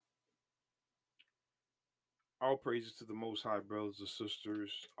All praises to the Most High, brothers and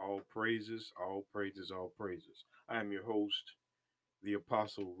sisters. All praises, all praises, all praises. I am your host, the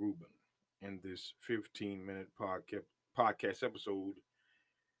Apostle Reuben. In this 15-minute podcast episode,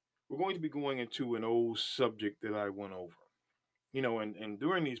 we're going to be going into an old subject that I went over. And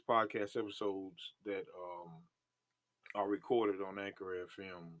during these podcast episodes that are recorded on Anchor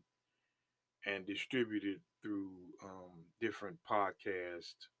FM and distributed through different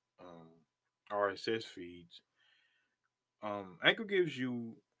podcast um, RSS feeds, Anchor gives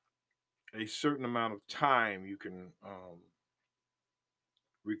you a certain amount of time you can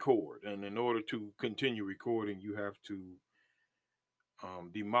record. And in order to continue recording, you have to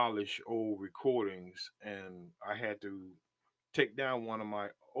demolish old recordings. And I had to take down one of my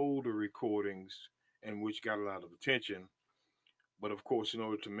older recordings, and which got a lot of attention. But of course, in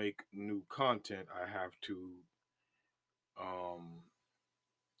order to make new content, I have to um,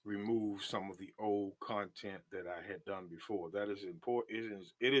 remove some of the old content that I had done before. That is important.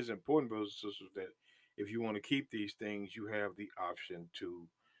 It is important, brothers and sisters, that if you want to keep these things, you have the option to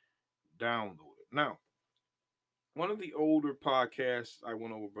download it. Now, one of the older podcasts I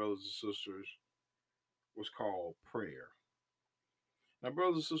went over, brothers and sisters, was called Prayer. Now,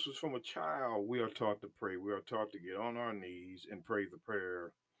 brothers and sisters, from a child, we are taught to pray. We are taught to get on our knees and pray the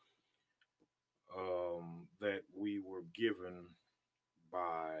prayer that we were given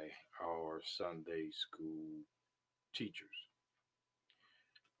by our Sunday school teachers.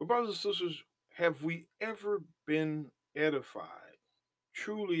 But, brothers and sisters, have we ever been edified,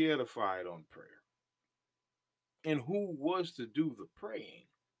 truly edified on prayer? And who was to do the praying?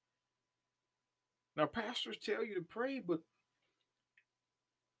 Now, pastors tell you to pray, but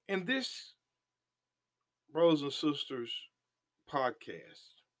in this brothers and sisters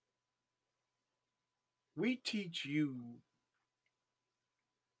podcast, we teach you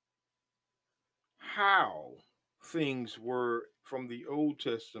how things were from the Old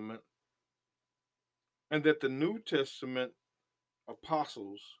Testament and that the New Testament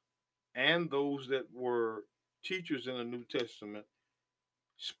apostles and those that were teachers in the New Testament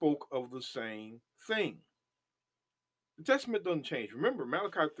spoke of the same thing. The Testament doesn't change. Remember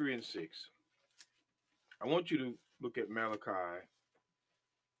Malachi 3 and 6. I want you to look at Malachi,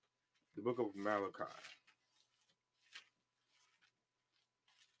 the book of Malachi.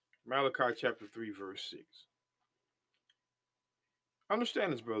 Malachi chapter 3, verse 6.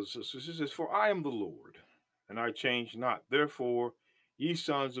 Understand this, brothers and sisters. It says, "For I am the Lord, and I change not. Therefore, ye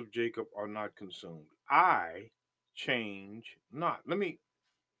sons of Jacob are not consumed. I change not." Let me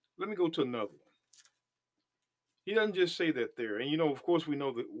go to another one. He doesn't just say that there. And of course, we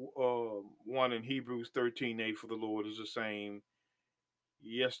know that one in Hebrews 13:8, "For the Lord is the same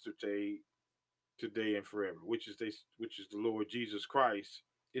yesterday, today, and forever," which is the Lord Jesus Christ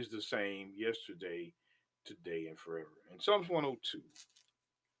is the same yesterday, today, and forever. In Psalms 102,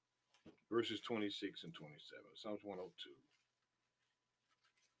 verses 26 and 27. Psalms 102.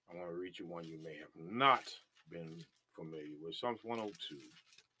 I want to read you one you may have not been familiar with. Psalms 102,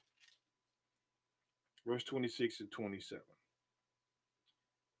 verse 26 and 27.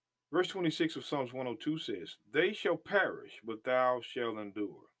 Verse 26 of Psalms 102 says, "They shall perish, but thou shalt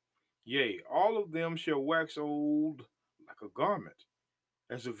endure. Yea, all of them shall wax old like a garment.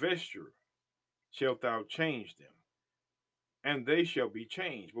 As a vesture shalt thou change them, and they shall be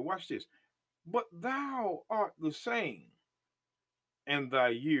changed." But watch this. "But thou art the same, and thy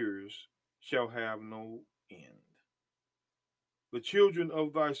years shall have no end. The children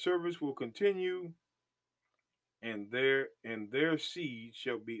of thy servants will continue, and their seed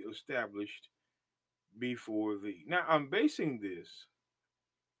shall be established before thee." Now I'm basing this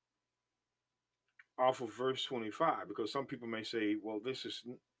off of verse 25 because some people may say, well, this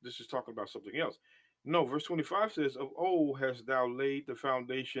is talking about something else. No, verse 25 says, "Of old hast thou laid the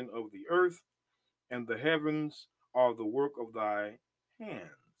foundation of the earth, and the heavens are the work of thy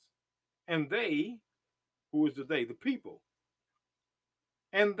hands. And they," who is the they? The people.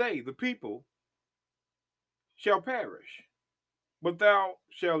 "And they, the people, shall perish, but thou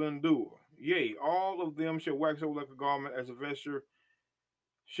shalt endure. Yea, all of them shall wax old like a garment, as a vesture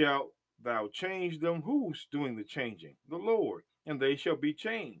shalt thou change them." Who's doing the changing? The Lord. "And they shall be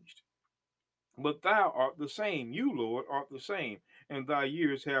changed. But thou art the same. You, Lord, art the same, and thy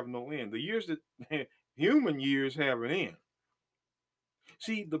years have no end." The years that human years have an end.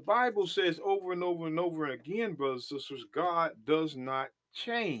 See, the Bible says over and over and over again, brothers and sisters, God does not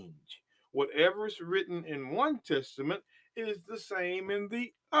change. Whatever is written in one testament is the same in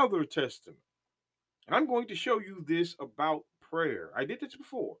the other testament. And I'm going to show you this about prayer. I did this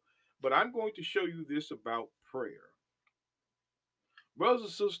before, but I'm going to show you this about prayer. Brothers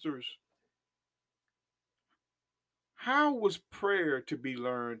and sisters, How was prayer to be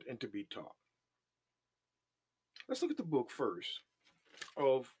learned and to be taught? Let's look at the book first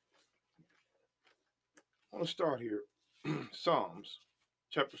of, I want to start here. Psalms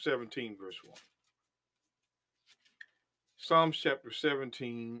chapter 17, verse 1. Psalms chapter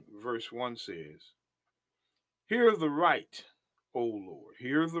 17, verse 1 says, Hear the right, O Lord,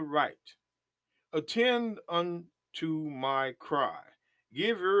 hear the right. Attend unto my cry.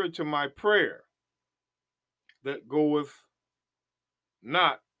 Give ear to my prayer that goeth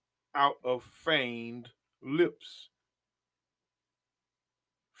not out of feigned lips.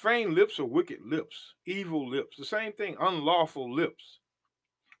 Feigned lips are wicked lips, evil lips, the same thing, unlawful lips.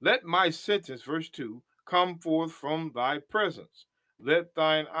 Let my sentence, verse 2, come forth from thy presence. Let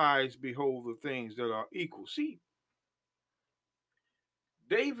thine eyes behold the things that are equal. See,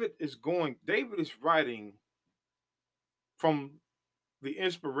 David is writing from the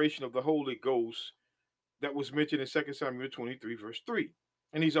inspiration of the Holy Ghost that was mentioned in 2 Samuel 23, verse 3.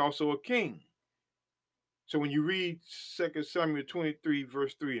 And he's also a king. So when you read 2 Samuel 23,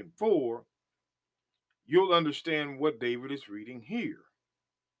 verse 3 and 4, you'll understand what David is reading here.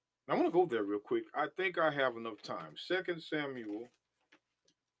 Now, I want to go there real quick. I think I have enough time. 2 Samuel,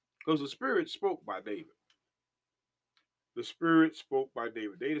 because the Spirit spoke by David. The Spirit spoke by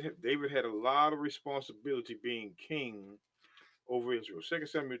David. David had a lot of responsibility being king over Israel. 2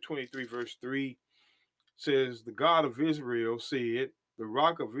 Samuel 23, verse 3 says, The God of Israel said, The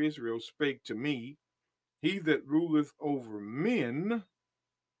rock of Israel spake to me, He that ruleth over men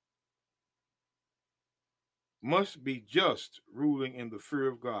must be just, ruling in the fear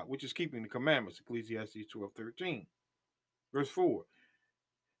of God, which is keeping the commandments, Ecclesiastes 12:13. Verse 4,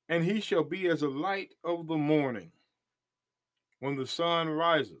 And he shall be as a light of the morning, when the sun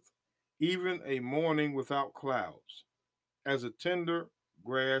riseth, even a morning without clouds, as a tender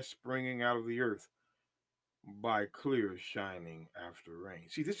grass springing out of the earth by clear shining after rain.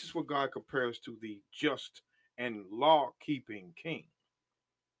 See, this is what God compares to the just and law-keeping king.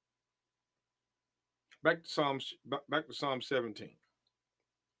 Back to Psalm 17.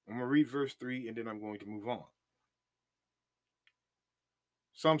 I'm going to read verse 3 and then I'm going to move on.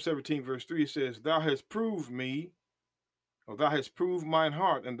 Psalm 17, verse 3 says, Thou hast proved me, or thou hast proved mine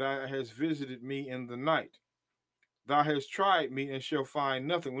heart, and thou hast visited me in the night. Thou hast tried me and shall find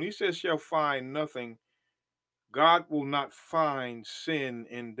nothing. When he says shall find nothing, God will not find sin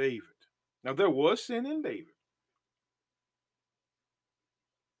in David. Now, there was sin in David.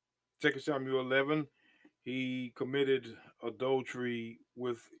 2 Samuel 11, he committed adultery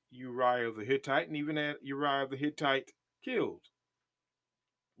with Uriah the Hittite, and even had Uriah the Hittite killed.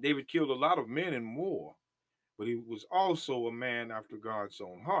 David killed a lot of men in war, but he was also a man after God's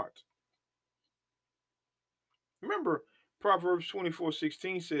own heart. Remember, Proverbs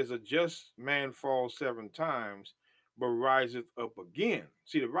 24:16 says, A just man falls 7 times, but riseth up again.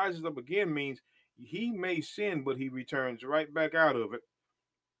 See, the rises up again means he may sin, but he returns right back out of it.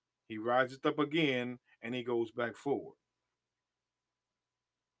 He riseth up again, and he goes back forward.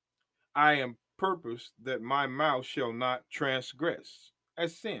 I am purposed that my mouth shall not transgress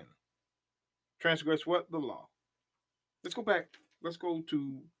as sin. Transgress what? The law. Let's go back. Let's go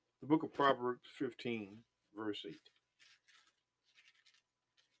to the book of Proverbs 15, verse 8.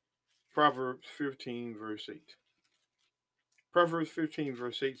 Proverbs 15, verse 8. Proverbs 15,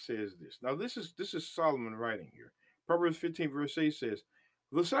 verse 8 says this. Now, this is Solomon writing here. Proverbs 15, verse 8 says,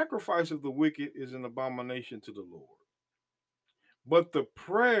 The sacrifice of the wicked is an abomination to the Lord, but the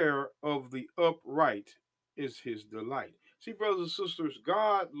prayer of the upright is his delight. See, brothers and sisters,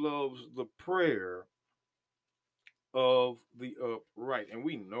 God loves the prayer of the upright. And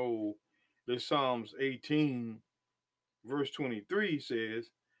we know that Psalms 18, verse 23 says,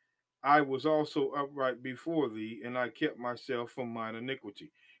 I was also upright before thee, and I kept myself from mine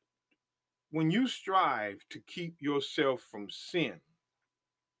iniquity. When you strive to keep yourself from sin,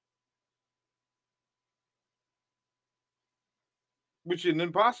 which is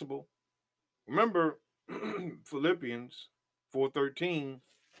impossible, remember Philippians 4:13,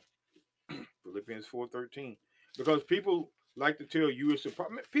 Philippians 4:13, because people like to tell you it's a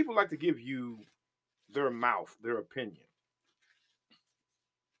problem. People like to give you their mouth, their opinion.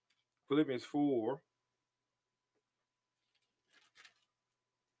 Philippians 4,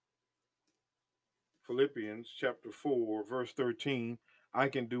 Philippians chapter 4, verse 13, I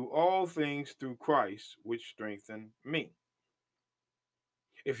can do all things through Christ, which strengthen me.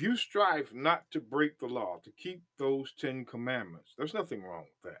 If you strive not to break the law, to keep those 10 commandments, there's nothing wrong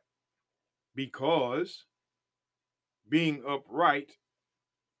with that. Because being upright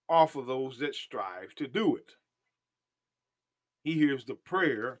offer those that strive to do it. He hears the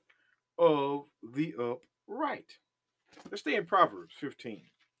prayer of the upright. Let's stay in Proverbs 15.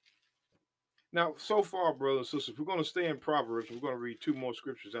 Now, so far, brothers and sisters, we're going to stay in Proverbs. We're going to read two more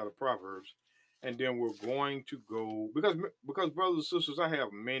scriptures out of Proverbs, and then we're going to go because brothers and sisters, I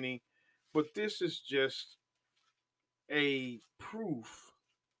have many, but this is just a proof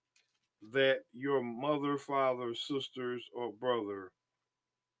that your mother, father, sisters, or brother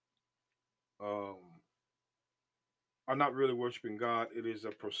um, are not really worshiping God. It is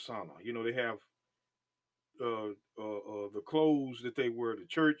a persona. You know, they have the clothes that they wear to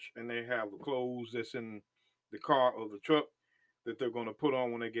church, and they have the clothes that's in the car or the truck that they're going to put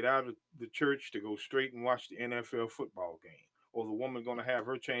on when they get out of the church to go straight and watch the NFL football game. Or the woman going to have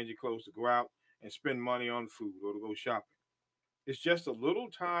her change of clothes to go out and spend money on food or to go shopping. It's just a little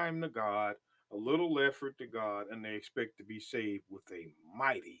time to God, a little effort to God, and they expect to be saved with a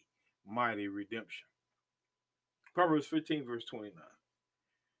mighty, mighty redemption. Proverbs 15, verse 29.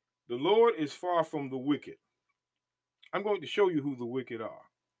 The Lord is far from the wicked. I'm going to show you who the wicked are.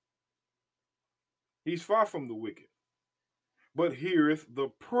 He's far from the wicked, but heareth the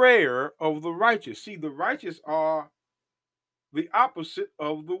prayer of the righteous. See, the righteous are the opposite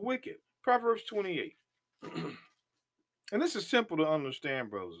of the wicked. Proverbs 28. And this is simple to understand,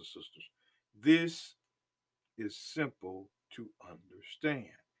 brothers and sisters. This is simple to understand.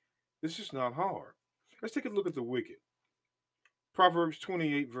 This is not hard. Let's take a look at the wicked. Proverbs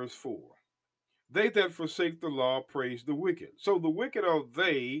 28, verse 4. They that forsake the law praise the wicked. So the wicked are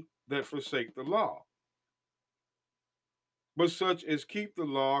they that forsake the law. But such as keep the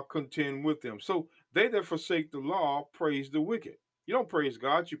law contend with them. So they that forsake the law praise the wicked. You don't praise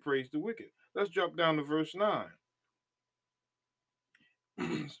God, you praise the wicked. Let's jump down to verse 9.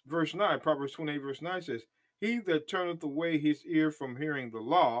 Verse 9, Proverbs 28, verse 9 says, He that turneth away his ear from hearing the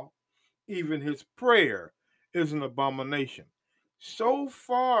law, even his prayer is an abomination. So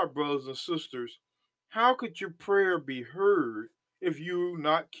far, brothers and sisters, how could your prayer be heard if you're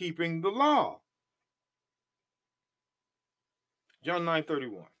not keeping the law? John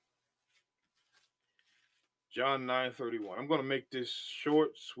 9:31. John 9:31. I'm going to make this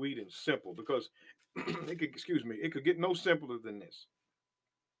short, sweet, and simple because it could get no simpler than this.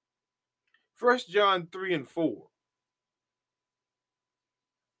 1 John 3 and 4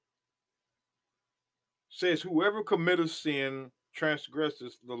 says, Whoever committeth sin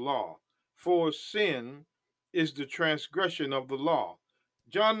transgresseth the law, for sin is the transgression of the law.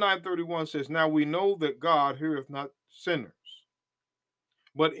 John 9:31 says, Now we know that God heareth not sinners,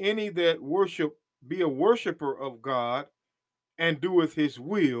 but any that worship be a worshipper of God and doeth his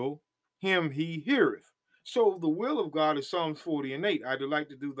will, him he heareth. So the will of God is Psalms 40 and 8. I delight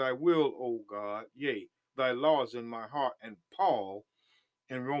to do thy will, O God. Yea, thy law is in my heart. And Paul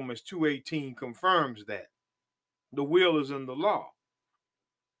in Romans 2:18 confirms that. The will is in the law.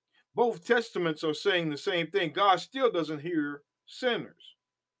 Both testaments are saying the same thing. God still doesn't hear sinners.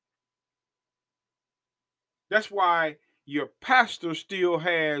 That's why your pastor still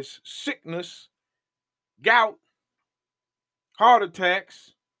has sickness, gout, heart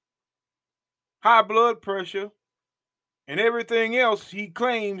attacks, high blood pressure, and everything else he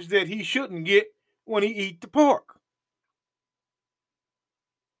claims that he shouldn't get when he eat the pork.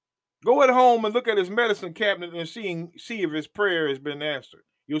 Go at home and look at his medicine cabinet and see if his prayer has been answered.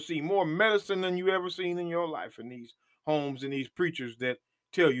 You'll see more medicine than you ever seen in your life in these homes and these preachers that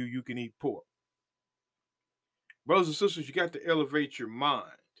tell you you can eat pork. Brothers and sisters, you got to elevate your mind.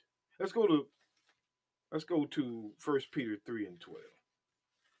 Let's go to 1 Peter 3 and 12.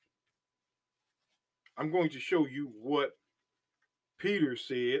 I'm going to show you what Peter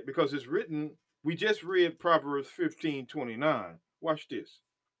said because it's written. We just read Proverbs 15:29. Watch this.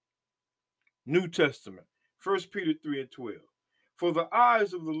 New Testament, 1 Peter 3 and 12. For the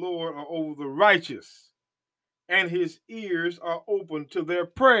eyes of the Lord are over the righteous, and his ears are open to their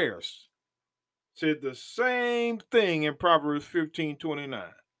prayers. Said the same thing in Proverbs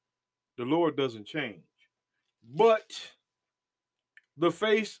 15:29. The Lord doesn't change. But the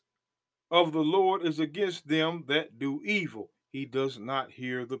face of the Lord is against them that do evil. He does not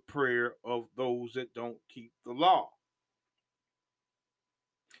hear the prayer of those that don't keep the law.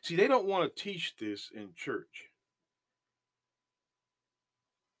 See, they don't want to teach this in church.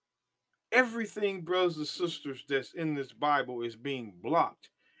 Everything, brothers and sisters, that's in this Bible is being blocked.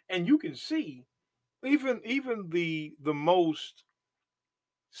 And you can see even the most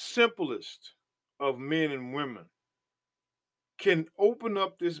simplest of men and women can open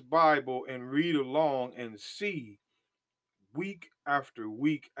up this Bible and read along and see week after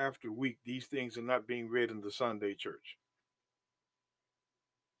week after week these things are not being read in the Sunday church.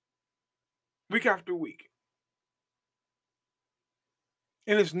 Week after week.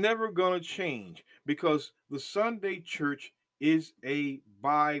 And it's never going to change because the Sunday church is a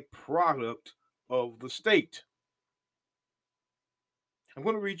byproduct of the state. I'm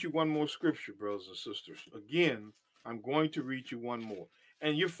going to read you one more scripture, brothers and sisters. Again, I'm going to read you one more.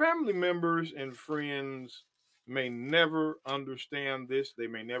 And your family members and friends may never understand this. They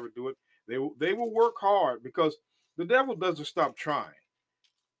may never do it. They will work hard because the devil doesn't stop trying.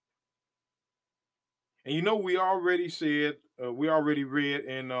 And you know, we already said, we already read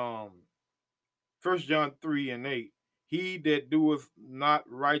in 1 John 3:8, he that doeth not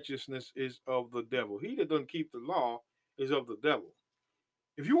righteousness is of the devil. He that doesn't keep the law is of the devil.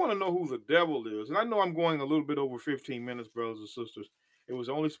 If you want to know who the devil is, and I know I'm going a little bit over 15 minutes, brothers and sisters. It was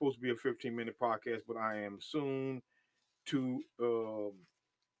only supposed to be a 15-minute podcast, but I am soon to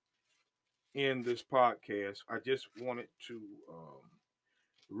end this podcast. I just wanted to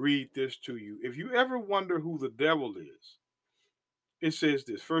read this to you. If you ever wonder who the devil is, it says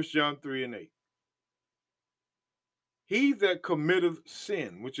this, 1 John 3:8. He that committeth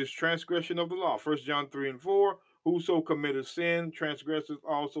sin, which is transgression of the law, 1 John 3:4, whoso committeth sin transgresseth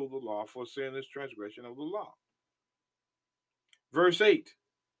also the law, for sin is transgression of the law. Verse 8,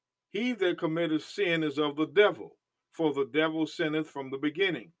 he that committeth sin is of the devil, for the devil sinneth from the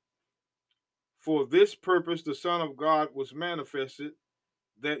beginning. For this purpose the Son of God was manifested,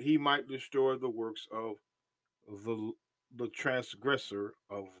 that he might destroy the works of the transgressor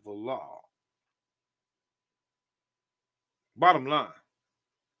of the law. Bottom line,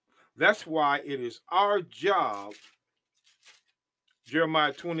 that's why it is our job.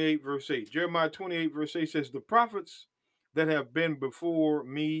 Jeremiah 28, verse 8. Jeremiah 28, verse 8 says, the prophets that have been before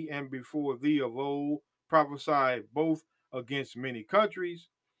me and before thee of old prophesied both against many countries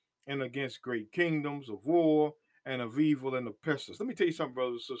and against great kingdoms of war and of evil and of pestilence. Let me tell you something,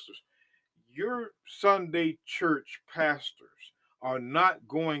 brothers and sisters. Your Sunday church pastors are not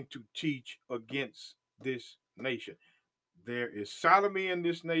going to teach against this nation. There is sodomy in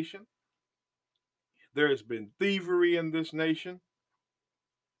this nation. There has been thievery in this nation,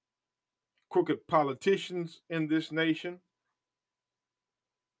 crooked politicians in this nation.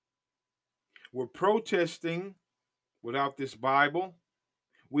 We're protesting without this Bible.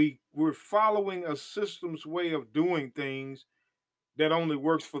 We're following a system's way of doing things that only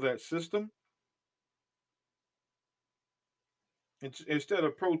works for that system. Instead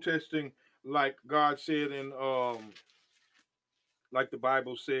of protesting like God said in like the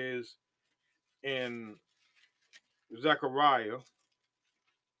Bible says in Zechariah,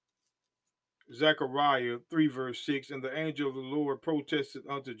 Zechariah 3 verse 6, and the angel of the Lord protested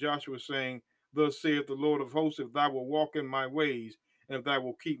unto Joshua, saying, thus saith the Lord of hosts, if thou wilt walk in my ways, and if thou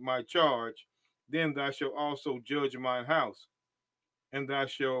wilt keep my charge, then thou shalt also judge mine house, and thou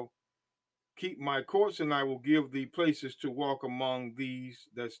shalt keep my courts, and I will give thee places to walk among these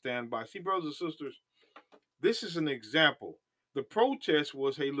that stand by. See, brothers and sisters, this is an example. The protest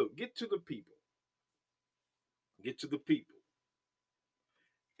was, hey, look, get to the people. Get to the people.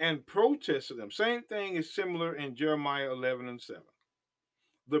 And protest to them. Same thing is similar in Jeremiah 11 and 7.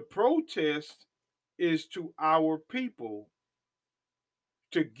 The protest is to our people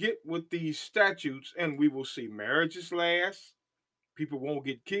to get with these statutes, and we will see marriages last. People won't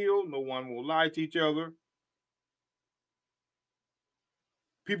get killed. No one will lie to each other.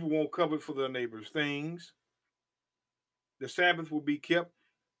 People won't covet for their neighbor's things. The Sabbath will be kept.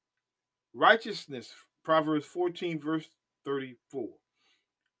 Righteousness, Proverbs 14, verse 34.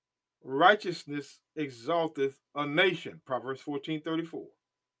 Righteousness exalteth a nation, Proverbs 14:34.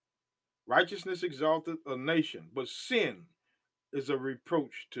 Righteousness exalteth a nation, but sin is a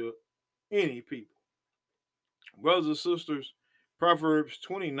reproach to any people. Brothers and sisters, Proverbs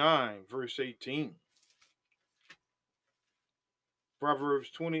 29, verse 18.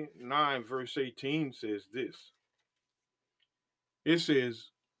 Proverbs 29, verse 18 says this. It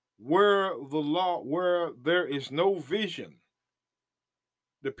says, where there is no vision,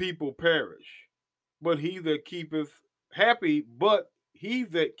 the people perish. But he that keepeth but he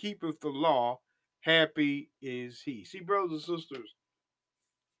that keepeth the law, happy is he. See, brothers and sisters,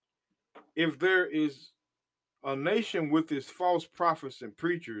 if there is a nation with its false prophets and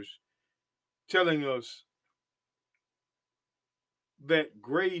preachers telling us that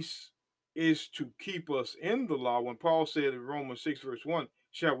grace is to keep us in the law, when Paul said in Romans 6, verse 1,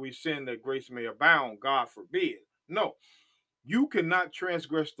 shall we sin that grace may abound? God forbid. No, you cannot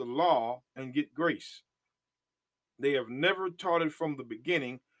transgress the law and get grace. They have never taught it from the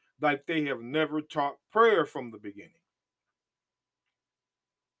beginning, like they have never taught prayer from the beginning.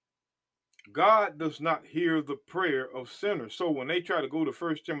 God does not hear the prayer of sinners. So when they try to go to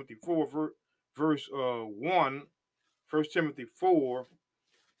 1 Timothy 4, verse 1, 1 Timothy 4,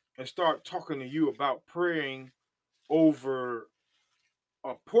 and start talking to you about praying over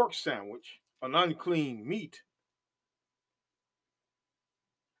a pork sandwich, an unclean meat,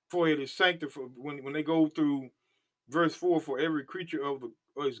 for it is sanctified. When they go through verse 4, for every creature of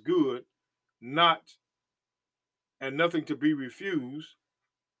the is good, not and nothing to be refused,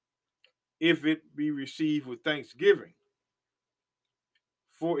 if it be received with thanksgiving.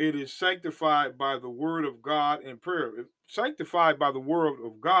 For it is sanctified by the word of God and prayer. Sanctified by the word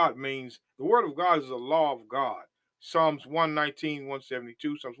of God means the word of God is a law of God. Psalms 119,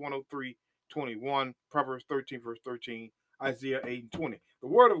 172, Psalms 103, 21, Proverbs 13, verse 13, Isaiah 8 and 20. The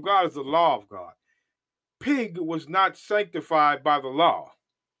word of God is the law of God. Pig was not sanctified by the law.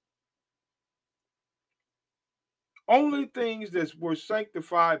 Only things that were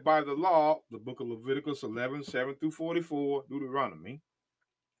sanctified by the law, the book of Leviticus 11, 7 through 44, Deuteronomy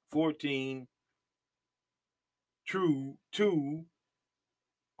 14, true 2,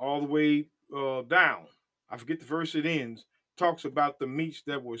 all the way down. I forget the verse it ends, talks about the meats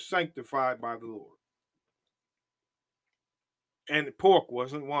that were sanctified by the Lord. And pork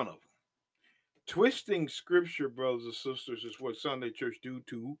wasn't one of them. Twisting scripture, brothers and sisters, is what Sunday church do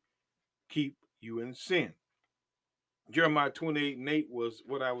to keep you in sin. Jeremiah 28 and 8 was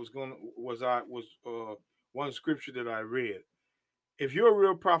what I was going one scripture that I read. If you're a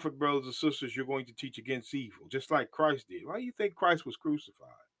real prophet, brothers and sisters, you're going to teach against evil, just like Christ did. Why do you think Christ was crucified?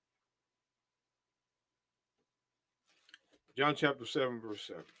 John chapter 7, verse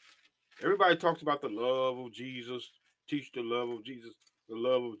 7. Everybody talks about the love of Jesus, teach the love of Jesus, the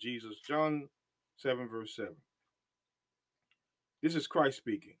love of Jesus. John 7, verse 7. This is Christ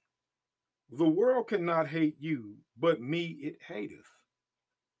speaking. The world cannot hate you, but me it hateth,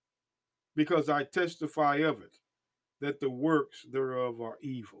 because I testify of it, that the works thereof are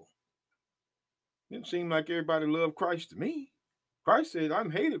evil. It didn't seem like everybody loved Christ to me. Christ said,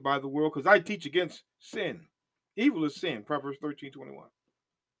 I'm hated by the world because I teach against sin. Evil is sin, Proverbs 13:21.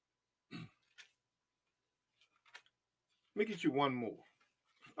 Let me get you one more.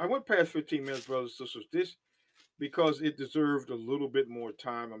 I went past 15 minutes, brothers and sisters. This because it deserved a little bit more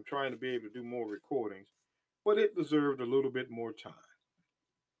time. I'm trying to be able to do more recordings, but it deserved a little bit more time.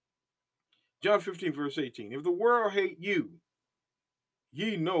 John 15, verse 18. If the world hate you,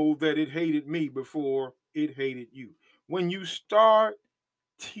 ye know that it hated me before it hated you. When you start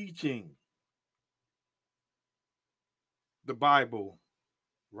teaching the Bible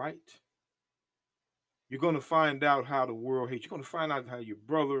right, you're going to find out how the world hates. You're going to find out how your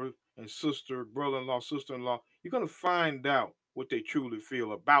brother and sister, brother-in-law, sister-in-law, you're going to find out what they truly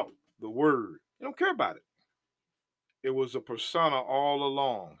feel about the word. They don't care about it. It was a persona all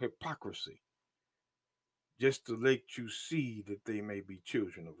along, hypocrisy, just to let you see that they may be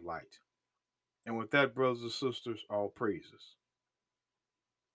children of light. And with that, brothers and sisters, all praises.